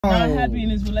Not happy in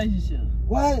this relationship.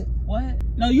 What? What?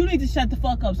 No, you need to shut the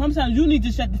fuck up. Sometimes you need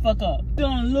to shut the fuck up. You're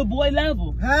on a little boy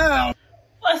level. How?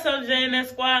 What's up, JNS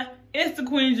Squad? It's the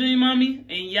Queen Junior Mommy,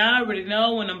 and y'all already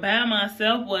know when I'm by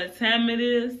myself what time it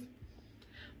is.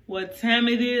 What time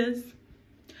it is?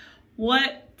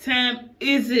 What time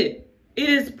is it? It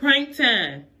is prank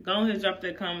time. Go ahead and drop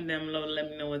that comment down below to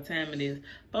let me know what time it is.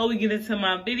 Before we get into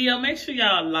my video, make sure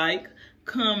y'all like,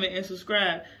 comment, and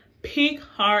subscribe. Pink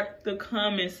heart the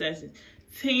comment section.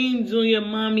 Team Junior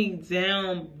Mommy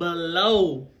down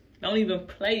below. Don't even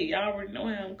play. Y'all already know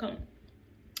how I'm coming.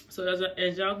 So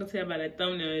as y'all can tell by that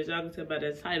thumbnail, as y'all can tell by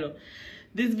that title,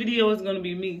 this video is going to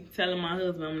be me telling my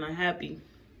husband I'm not happy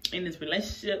in this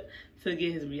relationship to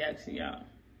get his reaction, y'all.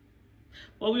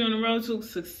 Well, we on the road to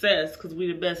success because we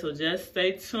the best. So just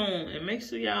stay tuned and make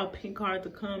sure y'all pink heart the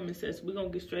comment section. We're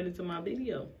going to get straight into my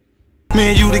video.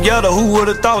 Me and you together, who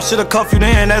would've thought? Should've cuffed you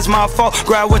then, that's my fault.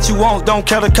 Grab what you want, don't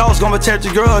care the cost. Gonna protect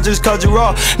your girl just cause you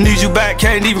raw. Need you back,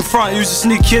 can't even front. Use a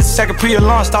sneak kiss, second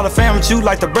pre-alarm. Start a family with you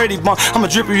like the Brady Bunch. I'ma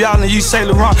drip you out and you say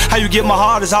LeBron. How you get my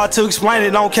heart is hard to explain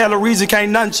it. Don't care the reason,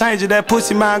 can't nothing change it. That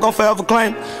pussy man gon' forever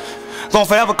claim it. Gon'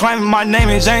 forever claim my name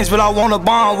is James, but I wanna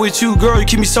bond with you, girl. You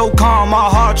keep me so calm. My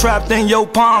heart trapped in your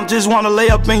palm. Just wanna lay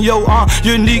up in your arm.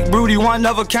 Unique, broody, one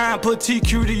of a kind. Put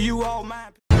TQ to you, all mine.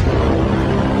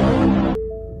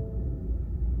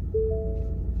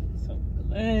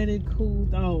 Glad it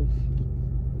cooled off.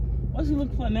 What you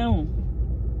looking for now?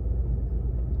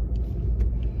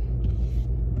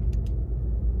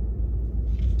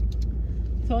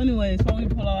 So anyways, before we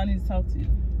pull out, I need to talk to you.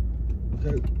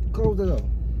 Okay, close it up.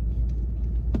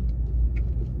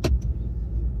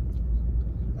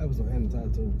 That was some hand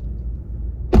too.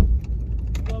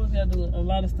 What was gotta do a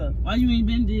lot of stuff. Why you ain't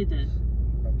been did that?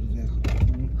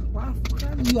 Why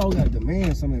do you all got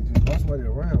demand something to boss somebody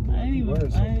around, bro? I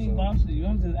ain't bossing you.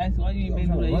 I'm just asking why you ain't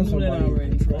been doing that. You knew that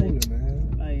already.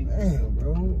 Man. Damn,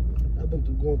 bro. I've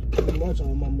been going through too much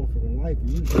on my motherfucking life.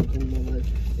 You just come in my life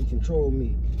and control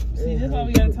me. See, that's why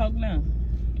we gotta talk now.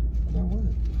 About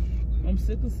what? I'm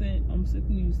sick of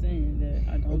you saying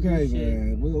that I don't do shit.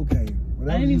 Man. We're okay.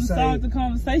 Whatever I ain't you even say, started the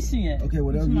conversation yet. Okay,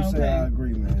 whatever you say, I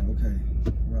agree, man. Okay,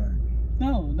 right.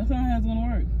 No, that's not how it's gonna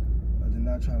work. I did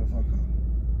not try to fuck up.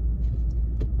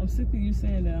 I'm sick of you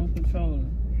saying that I'm controlling.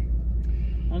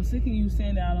 I'm sick of you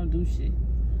saying that I don't do shit.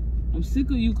 I'm sick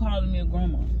of you calling me a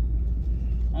grandma.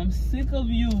 I'm sick of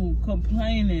you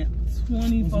complaining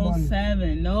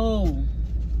 24/7. No.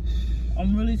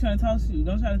 I'm really trying to talk to you.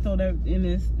 Don't try to throw that in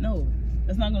this. No.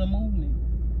 That's not going to move me.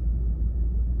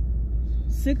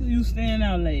 Sick of you staying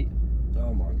out late.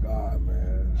 Oh my God,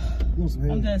 man.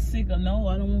 I'm just sick of, no,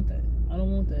 I don't want that. I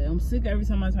don't want that. I'm sick every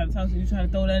time I try to talk to you, you try to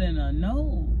throw that in there.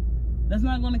 No. That's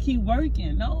not going to keep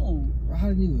working. No. I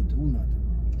didn't even do nothing,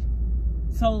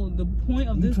 bro. So the point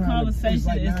of this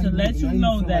conversation is to let you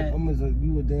know that. Like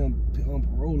you a damn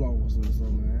parole officer or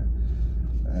something, man.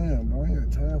 Damn, bro. I ain't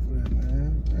got time for that,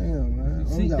 man. Damn, man.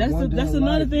 See, that's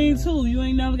another thing, too. You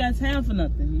ain't never got time for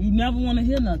nothing. You never want to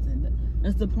hear nothing.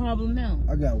 That's the problem now.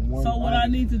 I got one. So what I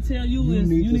need to tell you is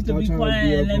you need to be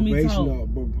quiet and let me talk.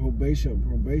 Probation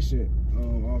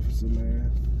officer,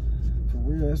 man. For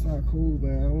real, that's not cool,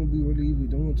 man. I don't be really even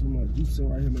doing too much. You sit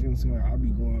right here making it seem like I'll be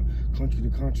going country to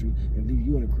country and leave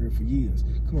you in the crib for years.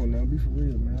 Come on now, be for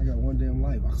real, man. I got one damn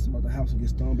life. I can sit out the house and get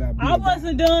stoned by. I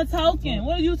wasn't done talking.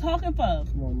 What are you talking for?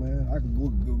 Come on, man. I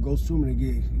could go swimming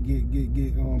and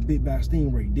get bit by a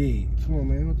stingray dead. Come on,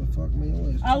 man. What the fuck,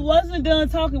 man? I wasn't done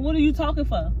talking. What are you talking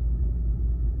for?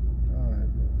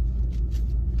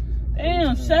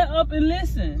 Damn, shut up and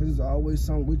listen. Because there's always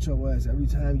something with your ass. Every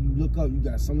time you look up, you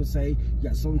got something to say, you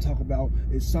got something to talk about.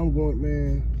 It's something going,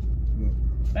 man.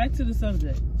 Look. Back to the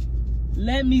subject.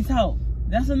 Let me talk.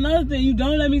 That's another thing. You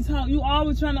don't let me talk. You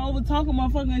always trying to overtalk a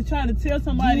motherfucker and try to tell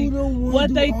somebody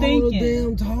what they thinking. You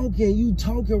don't damn talking. You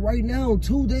talking right now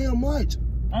too damn much.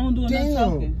 I don't do enough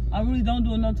talking. I really don't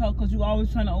do enough talk because you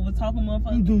always trying to overtalk a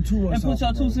motherfucker. You do too much and put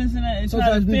your 2 cents in that and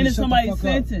try to finish somebody's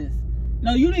sentence.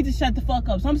 No, you need to shut the fuck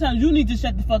up. Sometimes you need to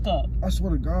shut the fuck up. I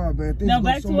swear to God, man. Things now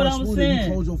back to what I was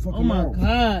saying. Oh my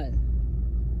God.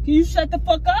 Can you shut the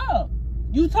fuck up?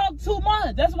 You talk too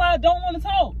much. That's why I don't want to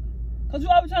talk. Because you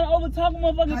always trying to overtalk a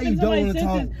motherfucker, finish somebody's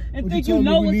sentence, and think you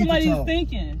know what somebody's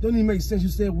thinking. Don't even make sense. You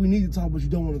said we need to talk, but you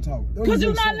don't want to talk. Because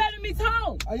you're not letting me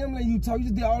talk. I am letting you talk. You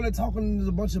just did all that talking and there's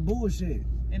a bunch of bullshit.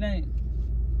 It ain't.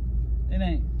 It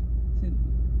ain't.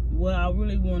 What I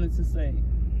really wanted to say.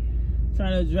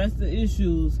 Trying to address the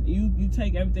issues, you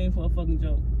take everything for a fucking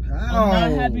joke. How?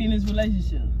 I'm not happy in this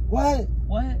relationship. What?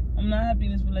 What? I'm not happy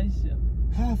in this relationship.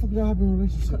 How the fuck you not happy in a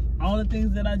relationship? All the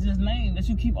things that I just named that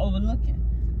you keep overlooking.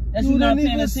 That you not didn't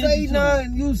paying even say attention to.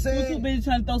 nothing. You You said too busy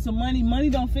trying to throw some money. Money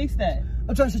don't fix that.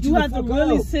 I'm trying to shut You have to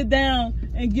really up. sit down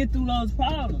and get through those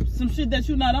problems. Some shit that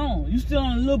you're not on. You still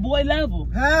on a little boy level.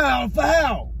 How?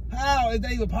 How is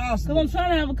that even possible? Because I'm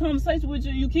trying to have a conversation with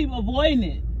you. You keep avoiding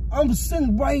it. I'm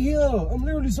sitting right here. I'm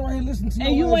literally sitting here listening to you.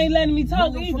 And you ain't letting me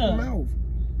talk Your either. fucking mouth.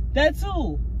 That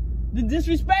too. The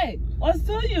disrespect. What's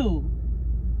to you?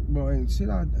 Bro, ain't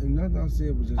nothing I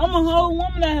said was just. I'm a whole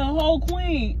woman out here, a whole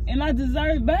queen, and I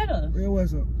deserve better. It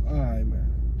was all right, man.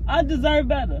 I deserve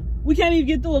better. We can't even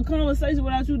get through a conversation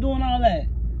without you doing all that.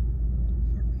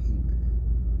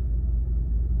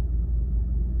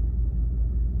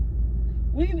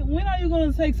 When are you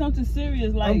gonna take something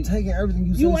serious? Like, I'm taking everything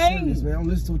you say serious, man. I'm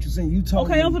listening to what you're saying. You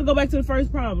talking. Okay, I'm gonna go back to the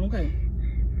first problem. Okay.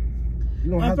 You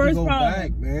don't have to go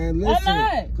back, man. Listen.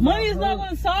 I'm not. Money is not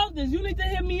gonna solve this. You need to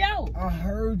hear me out. I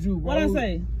heard you, bro. What I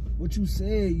say? What you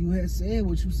said. You had said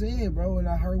what you said, bro, and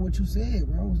I heard what you said,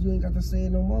 bro. You ain't got to say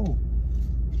it no more.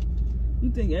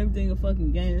 You think everything a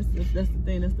fucking game? That's the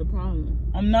thing. That's the problem.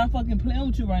 I'm not fucking playing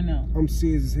with you right now. I'm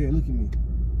serious as hell. Look at me.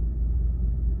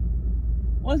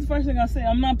 What's the first thing I say?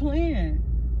 I'm not playing.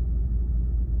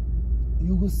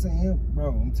 You was saying, bro.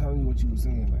 I'm telling you what you was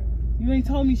saying, man. You ain't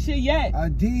told me shit yet. I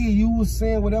did. You was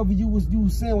saying whatever you was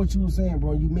saying what you was saying,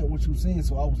 bro. You meant what you was saying,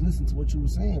 so I was listening to what you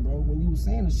was saying, bro. When you was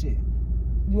saying the shit,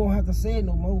 you don't have to say it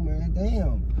no more, man.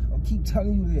 Damn. I'll keep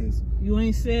telling you this. You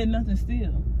ain't said nothing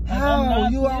still. How?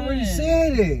 You already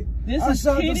said it. This is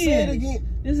kiddish.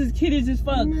 This is kiddish as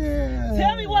fuck. Man.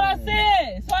 Tell me what I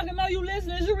said so I can know you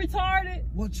listening. Is you retarded?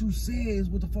 What you said is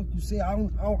what the fuck you said.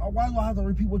 Why do I have to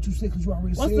repeat what you said? Because you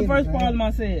already said it. What's the first problem I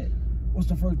said? What's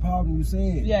the first problem you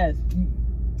said? Yes.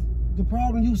 The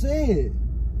problem you said.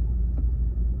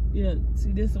 Yeah,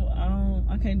 see this,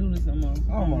 I can't do this no more.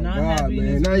 Oh my God,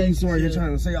 man. Now you sorry you're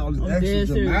trying to say all this extra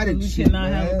dramatic shit, we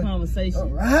cannot have a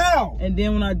conversation. How? And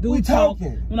then when I do talk,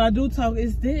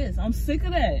 it's this. I'm sick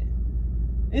of that.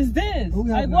 It's this.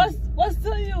 Like, what's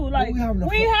to you? Like, we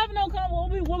ain't having no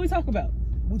conversation. What we talk about?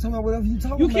 We talking about whatever you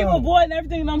talking about. You keep avoiding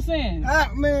everything that I'm saying.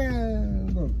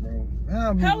 Man, look, bro.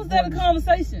 How was that a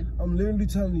conversation? I'm literally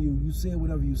telling you, you said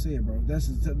whatever you said, bro. That's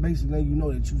just basically letting you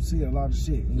know that you said a lot of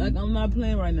shit. Like, I'm not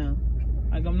playing right now.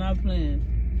 Like, I'm not playing.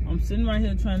 I'm sitting right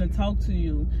here trying to talk to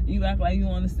you, and you act like you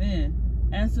understand.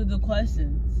 Answer the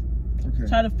questions. Okay.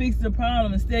 Try to fix the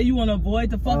problem. Instead, you want to avoid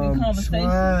the fucking conversation.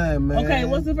 Trying, man. Okay,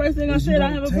 what's the first thing I said I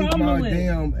have a problem with?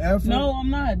 Damn effort. No, I'm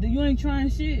not. You ain't trying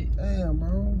shit. Damn,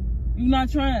 bro. You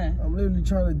not trying. I'm literally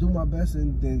trying to do my best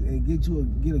and get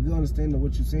a good understanding of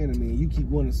what you're saying to me, and you keep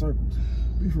going in circles.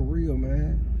 Be for real,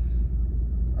 man.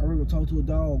 I really talk to a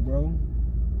dog, bro.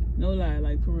 No lie,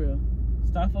 like for real.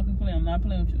 Stop fucking playing. I'm not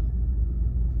playing with you.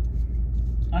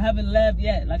 I haven't laughed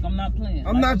yet. Like, I'm not playing.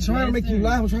 I'm not trying to make you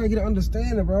laugh. I'm trying to get an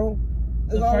understanding, bro.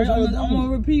 I'm gonna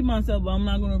repeat myself, but I'm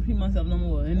not gonna repeat myself no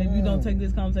more. And if you don't take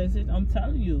this conversation, I'm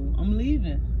telling you, I'm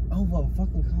leaving. Over a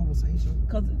fucking conversation?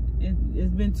 Cause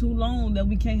it's been too long that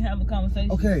we can't have a conversation.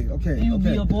 Okay. You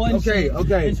be avoiding shit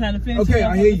and trying to finish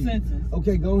I hear you. Sentence.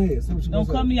 Okay, go ahead. Don't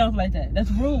cut me off like that. That's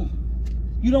rude.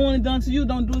 You don't want it done to you,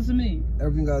 don't do it to me.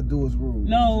 Everything I do is rude.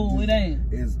 No, it ain't.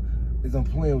 Is I'm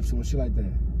playing with you and shit like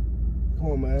that.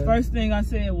 Come on, man. First thing I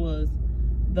said was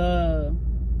the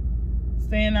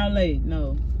staying out late.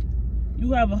 No.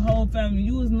 You have a whole family.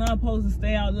 You was not supposed to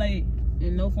stay out late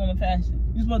in no form of fashion.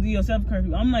 You're supposed to give yourself a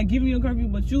curfew. I'm not giving you a curfew,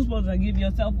 but you're supposed to give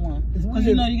yourself one. Because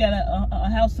you know you got a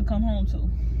house to come home to.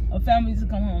 A family to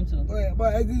come home to.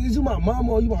 But is you my mama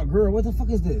or you my girl? What the fuck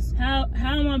is this? How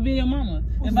am I being your mama?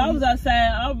 If I was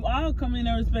outside, I'll come in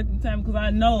and respect the time because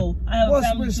I know I have a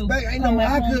family to come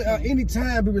back home to. Any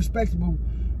time be respectable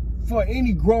for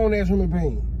any grown ass human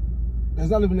being that's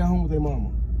not living at home with their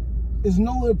mama. There's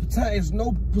no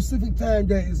specific time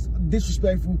that is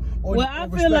disrespectful or. Well, I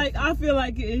feel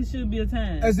like it should be a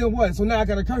time. As in what? So now I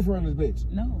got a curfew on this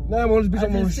bitch. No. Now I'm on this bitch.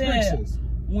 I'm on restrictions.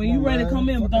 When you ready to come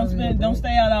in, don't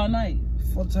stay out all night.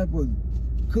 What type of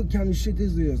Cook County shit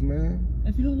this is, man?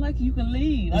 If you don't like it, you can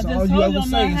leave. That's all you ever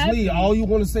say is leave. All you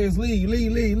want to say is leave.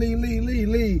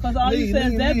 Because all you say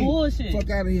is that bullshit. Fuck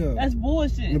out of here. That's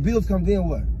bullshit. When the bills come, then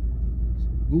what?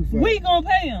 We gonna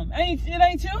pay him. It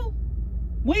ain't you.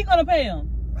 We gonna pay him.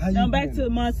 Now back to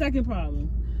my second problem.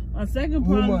 My second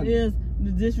problem is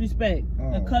the disrespect.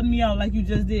 And cutting me out like you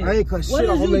just did. I ain't cut shit.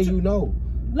 I'm letting you know.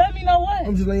 Let me know what.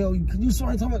 I'm just letting you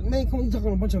started talking about, man, you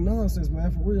talking a bunch of nonsense,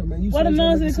 man, for real, man. What the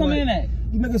nonsense come in at?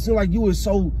 You make it seem like you was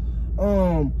so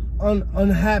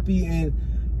unhappy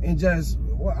and just,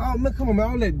 well, man, come on, man,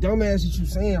 all that dumbass shit you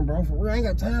saying, bro, for real. I ain't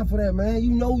got time for that, man.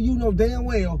 You know damn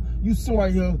well you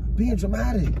somebody here being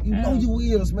dramatic. You know you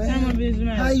is, man. How am I being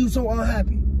dramatic? How you so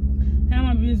unhappy? How am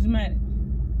I being dramatic?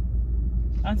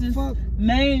 I just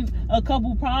named a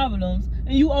couple problems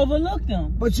and you overlooked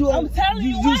them. But I'm telling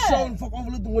you you sure the fuck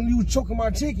overlooked them when you was choking my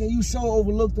chicken. You sure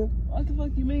overlooked them. What the fuck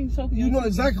you mean choking? You know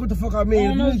exactly what the fuck I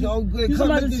mean. You talking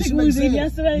about the chicken we was eating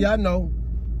yesterday? Yeah, I know.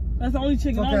 That's the only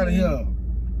chicken fuck I out of here.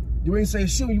 You ain't say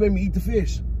shit when you made me eat the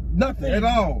fish. Nothing at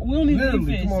all. We don't need to eat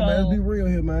fish. Come on, man. Let's be real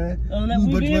here, man.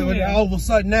 But all of a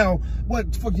sudden now,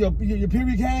 what the fuck, your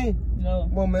period came? No.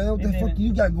 Come on, man. What the fuck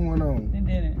you got going on? It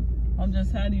didn't. I'm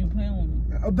just tired of you playing with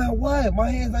me. About what? My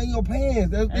hands ain't your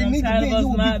pants. They need to be you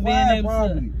would be quiet,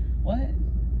 probably. What?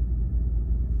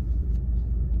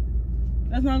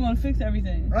 That's not gonna fix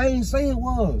everything. I ain't saying it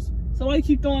was. So why you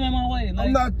keep throwing that my way? Like,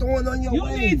 I'm not throwing on your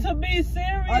way. You need to be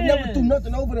serious. I never threw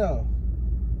nothing over there.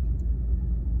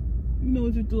 You know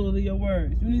what you threw over your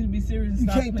words. You need to be serious and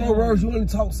stop playing. You can't throw words. You only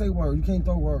talk, say words. You can't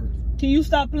throw words. Can you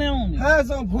stop playing on me? How's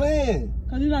I'm playing?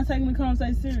 Because you're not taking the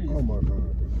conversation serious. Oh my God,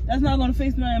 bro. That's not going to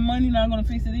fix nothing. Money not going to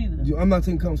fix it either. I'm not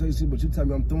taking conversation, but you tell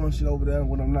me I'm throwing shit over there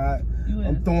when I'm not.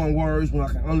 I'm throwing words when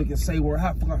I only can say words.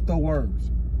 How the fuck I throw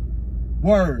words?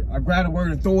 Word. I grab a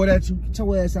word and throw it at you. Get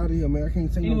your ass out of here, man. I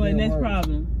can't say no damn words. Anyway, next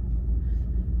problem.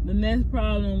 The next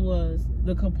problem was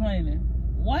the complaining.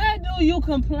 Why do you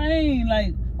complain?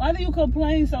 Like, why do you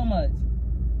complain so much?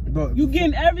 But you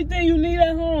getting everything you need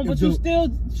at home, but you still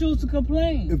choose to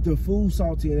complain. If the food's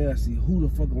salty and nasty, who the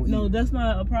fuck gonna eat? No, that's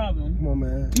not a problem. Come on,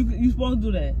 man. You supposed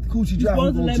to do that. Coochie you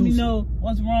supposed to let me know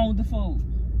what's wrong with the food.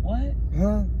 What?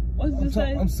 Huh? What did you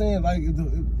say? I'm saying, like,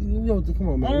 come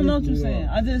on, man. I don't know what you're saying.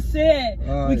 I just said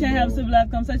we can't have a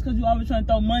civilized conversation because you always trying to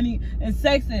throw money and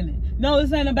sex in it. No,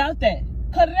 this ain't about that.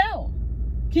 Cut it out.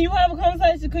 Can you have a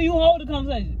conversation? Can you hold a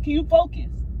conversation? Can you focus?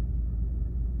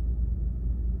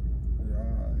 Yeah, all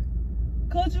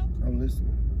right. Could you? I'm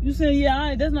listening. You saying, yeah, all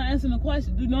right. That's not answering the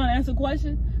question. Do you know how to answer a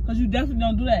question? Because you definitely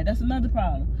don't do that. That's another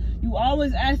problem. You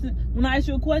always ask it. When I ask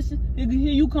you a question, here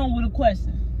you come with a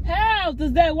question. How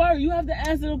does that work? You have to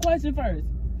answer the question first.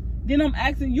 Then I'm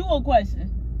asking you a question.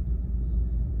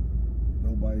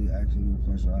 Nobody asking you a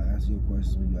question. I ask you a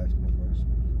question when you ask me a question.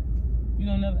 You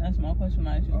don't never answer my question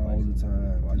when I ask you a question. All the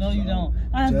time. No, you don't.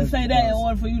 I have to say that in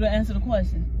order for you to answer the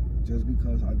question. Just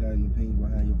because I got an opinion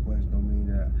behind your question don't mean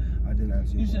that I didn't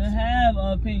answer your question. You shouldn't have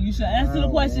an opinion. You should answer the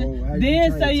question,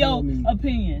 then say your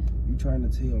opinion. You trying to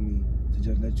tell me to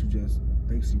just let you just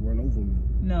basically run over me?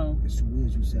 No. It's too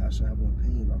weird. You say I should have an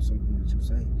opinion about something that you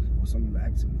say or something you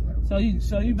asking me. Like,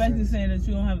 so you basically saying that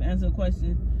you don't have to answer the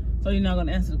question, so you're not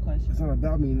gonna answer the question. It's not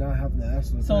about me not having to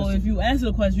answer the question. So if you answer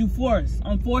the question, you force.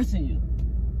 I'm forcing you.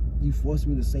 You forced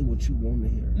me to say what you want to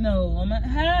hear. No, I'm not.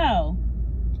 How?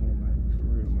 Come on, man. For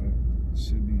real, man. This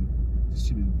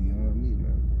shit be beyond me,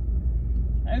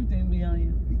 man. Everything beyond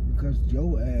you. Because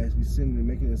your ass be sitting and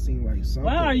making it seem like something.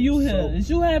 Why are you here? Is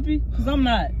you happy? Because I'm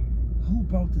not. Who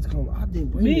brought this comment? I didn't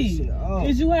bring this shit up.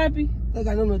 Is you happy? That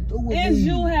got nothing to do with me. Is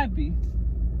you happy?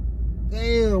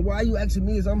 Damn, why are you asking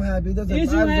me if I'm happy? It doesn't matter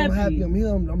if I'm happy.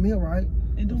 I'm here, right?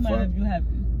 It do matter if you happy.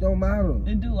 Don't matter.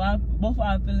 It do. Both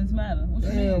our feelings matter. What you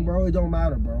mean? Bro, it don't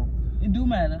matter, bro. It do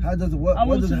matter. How does it? I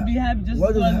want you to be happy just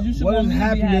because you should want me to be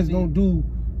happy. What is happiness gonna do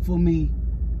for me?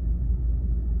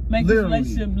 Make this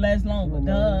relationship last longer.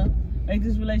 Duh. Make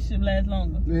this relationship last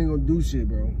longer. You ain't gonna do shit,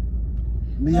 bro.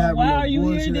 Me having why are you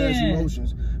here then?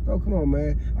 Emotions. Bro, come on,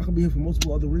 man. I could be here for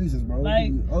multiple other reasons, bro.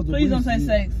 Like, please don't say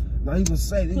sex. Not even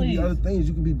sex. There can be other things.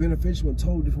 You can be beneficial in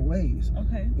totally different ways.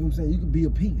 Okay. You know what I'm saying? You can be a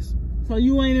piece. So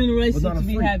you ain't in a relationship to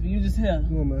be happy. You just here.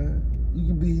 Come on, man.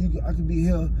 I could be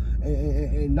here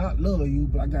and not love you,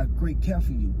 but I got great care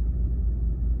for you.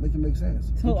 Make it make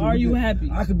sense. So are you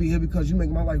happy? I could be here because you make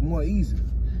my life more easy.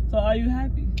 So are you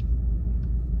happy?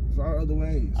 There's all other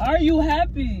ways. Are you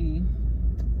happy?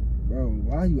 Bro,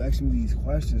 why are you asking me these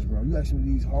questions, bro? You asking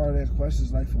me these hard-ass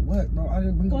questions like for what, bro? I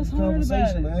didn't bring up the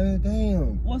conversation, man.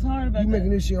 Damn. What's hard about that? You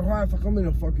making this shit hard if I come in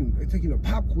and fucking taking a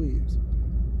pop quiz.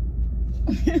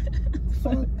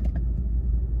 Fuck.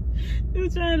 You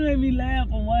trying to make me laugh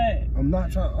or what? I'm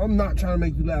not trying to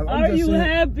make you laugh. Are you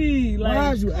happy? Like, why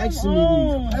are you asking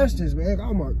me these questions, man?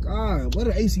 Oh my God, where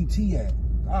the ACT at?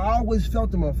 I always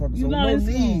felt the motherfucker. You're so not no in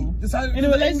need. In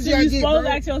a relationship, you're supposed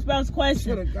to ask your spouse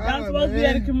questions. Y'all supposed to be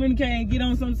able to communicate and get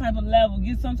on some type of level,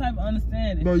 get some type of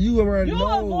understanding. Bro, you already know.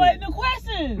 You avoiding the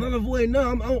questions. I'm not avoiding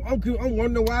none. I'm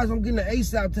wondering why I'm getting an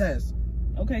ASAP test.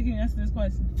 Okay, can you answer this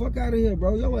question? Fuck out of here,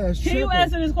 bro. Your ass tripping. Can you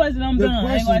answer this question? I'm done.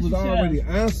 The question was already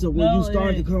answered when you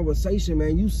started the conversation,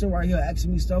 man. You sit right here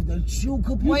asking me stuff that you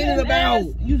complaining about.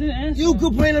 You didn't answer. You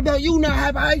complaining about you not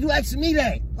happy. How you asking me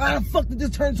that? Why the fuck did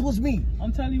this turn towards me?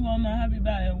 I'm telling you what I'm not happy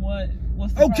about and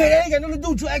what's the okay, that ain't got nothing to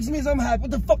do with you asking me if I'm happy.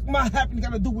 What the fuck am I happy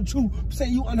got to do with you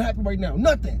saying you unhappy right now?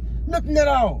 Nothing. Nothing at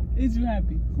all. Is you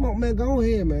happy? Come on, man. Go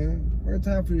ahead, man. I got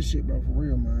time for this shit, bro. For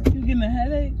real, man. You getting a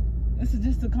headache? This is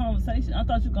just a conversation. I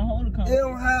thought you could hold a conversation. It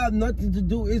don't have nothing to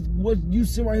do. It's what you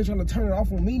sit right here trying to turn it off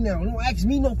on me now. Don't ask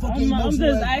me no fucking emotional. I'm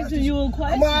just asking you a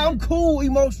question. I'm cool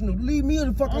emotional. Leave me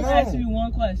the fuck alone. I'm asking you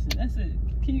one question. That's it.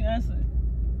 Can you answer it?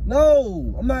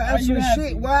 No, I'm not answering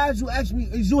shit. Why did you ask me?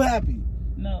 Is you happy?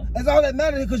 No. That's all that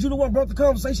matters because you the one brought the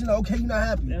conversation. Okay, you're not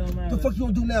happy. That don't matter. What the fuck you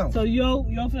gonna do now? So your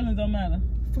feelings don't matter.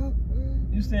 Fuck, man.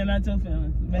 You saying not your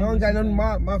feelings. I don't got nothing.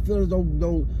 My feelings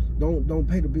don't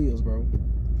pay the bills, bro.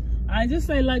 I just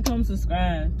say like, comment,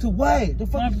 subscribe. To what? The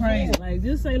fuck? My brain. Like,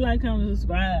 just say like, comment,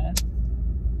 subscribe.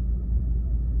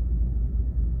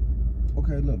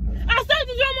 Okay, look, man. I said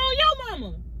to jump on your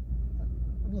mama.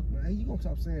 Look, man, you gonna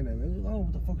stop saying that, man. I don't know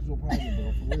what the fuck is your problem,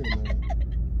 bro. For real,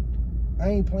 man. I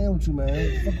ain't playing with you, man. What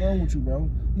the fuck wrong with you, bro?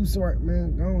 You smart,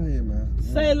 man. Go ahead, man.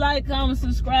 Say like, comment,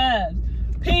 subscribe.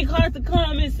 Pink heart the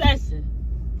comment section.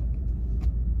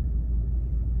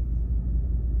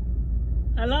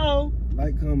 Hello?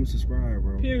 Like, comment, subscribe,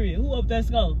 bro. Period. Who up that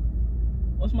skull?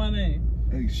 What's my name?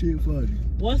 Hey, shit funny.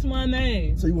 What's my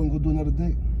name? So you wanna go do another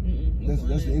dick?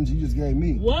 That's the energy you just gave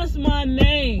me. What's my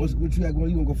name? What you got going?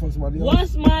 You wanna go fuck somebody else?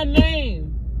 What's my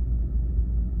name?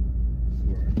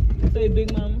 Right. Say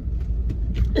Big Mama.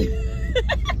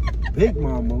 Big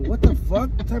Mama? What the fuck?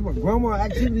 What type of grandma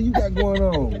activity you got going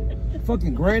on?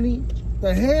 Fucking granny?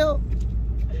 The hell?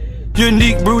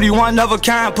 Unique, broody, one of a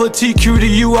kind. Put TQ to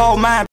you, all mine.